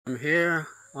I'm here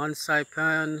on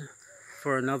Saipan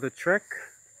for another trek,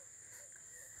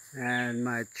 and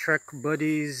my trek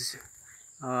buddies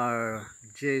are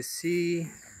JC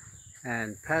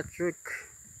and Patrick,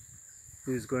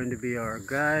 who's going to be our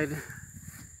guide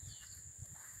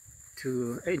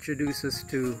to introduce us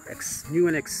to new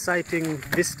and exciting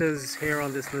vistas here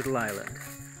on this little island.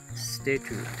 Stay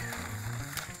tuned.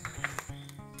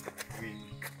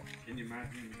 Can you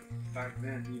imagine back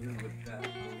then, even with that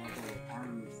level of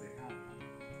armies they had,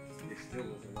 there still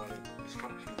was a lot of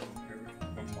destruction from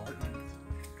bombardment.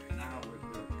 Now with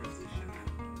the precision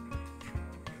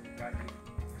and guiding,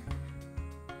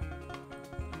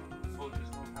 soldiers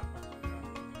don't have much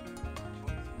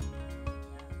choice.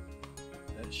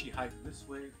 That she hiked this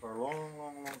way for a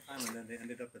long time, and then they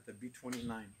ended up at the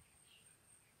B-29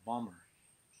 bomber.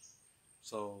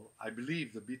 So I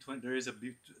believe there is a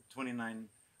B-29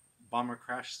 bomber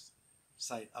crash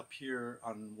site up here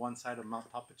on one side of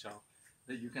Mount Tapachao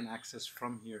that you can access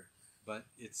from here. But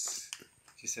it's,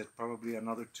 she said, probably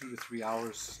another 2 to 3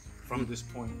 hours from this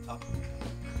point up.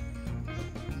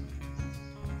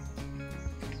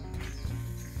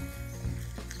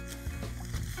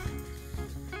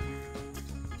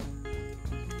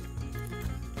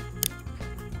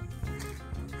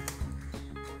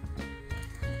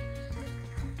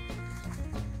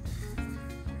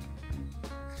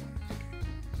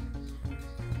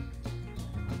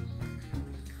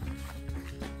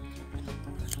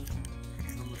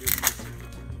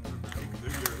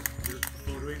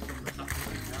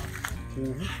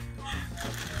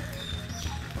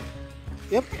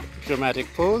 Yep, dramatic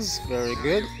pose, very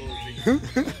good. Your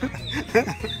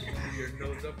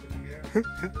nose up in the air.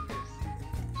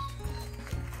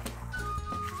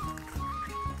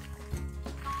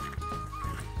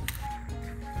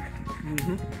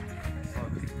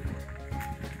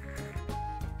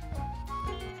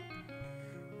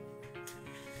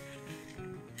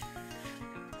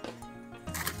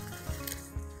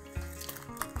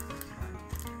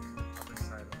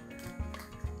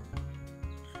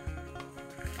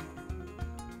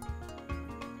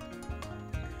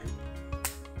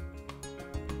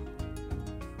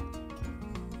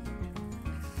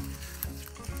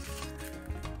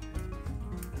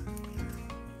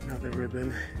 Another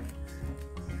ribbon,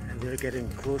 and they're getting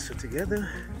closer together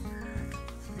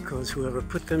because whoever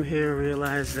put them here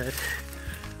realized that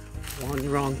one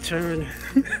wrong turn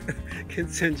can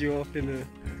send you off in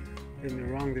the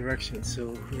wrong direction.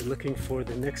 So we're looking for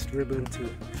the next ribbon to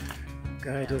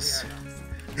guide us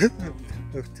in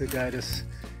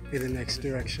the next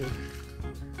direction.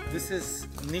 This is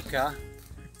Nika,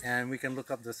 and we can look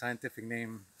up the scientific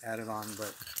name added on,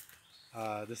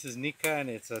 but this is Nika, and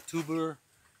it's a tuber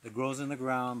that grows in the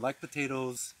ground like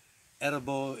potatoes,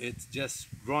 edible. It's just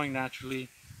growing naturally.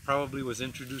 Probably was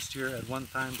introduced here at one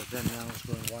time, but then now it's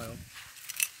growing wild.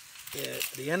 At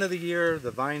the end of the year,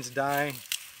 the vines die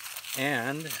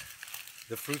and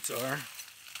the fruits are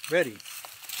ready.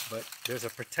 But there's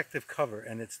a protective cover,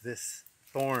 and it's this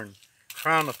thorn,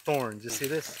 crown of thorns. You see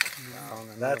this? Wow.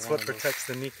 That's what protects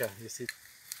the Nika. You see?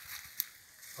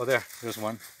 Oh, there's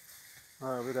one.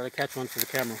 Alright, we gotta catch one for the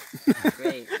camera.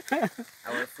 Great.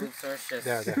 Our food source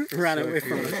just ran away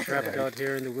from us, trapped out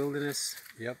here in the wilderness.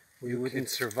 Yep. You can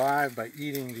survive by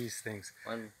eating these things.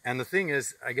 And the thing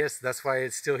is, I guess that's why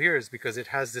it's still here, is because it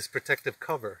has this protective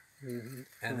cover.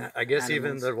 And I guess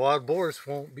even the wild boars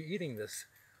won't be eating this.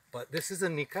 But this is a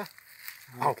Nika.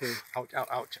 Okay. Ouch, ouch,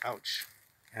 ouch, ouch.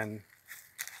 And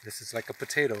this is like a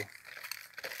potato.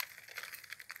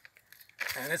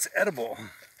 And it's edible.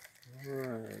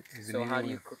 Right. So how do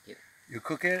you cook it? You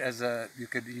cook it as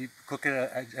cook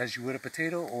it as you would a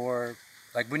potato, or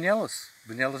like buñuelos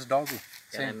dogu.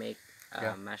 Can I make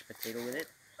mashed potato with it?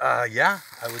 Yeah,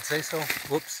 I would say so.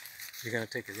 Whoops, you're gonna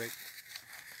take it right.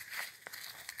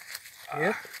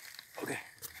 Yep. Okay.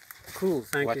 Cool.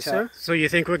 Thank Watch you, sir. out. So you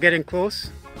think we're getting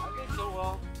close? I think so.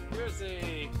 Well, here's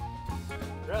a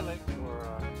relic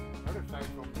or artifact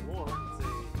from the war.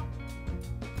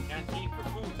 It's a canteen for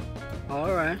food.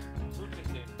 All right.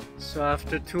 So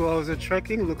after 2 hours of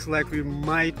trekking, looks like we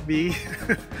might be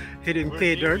hitting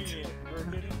pay dirt.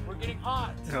 We're getting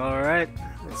hot. All right,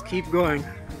 let's keep going.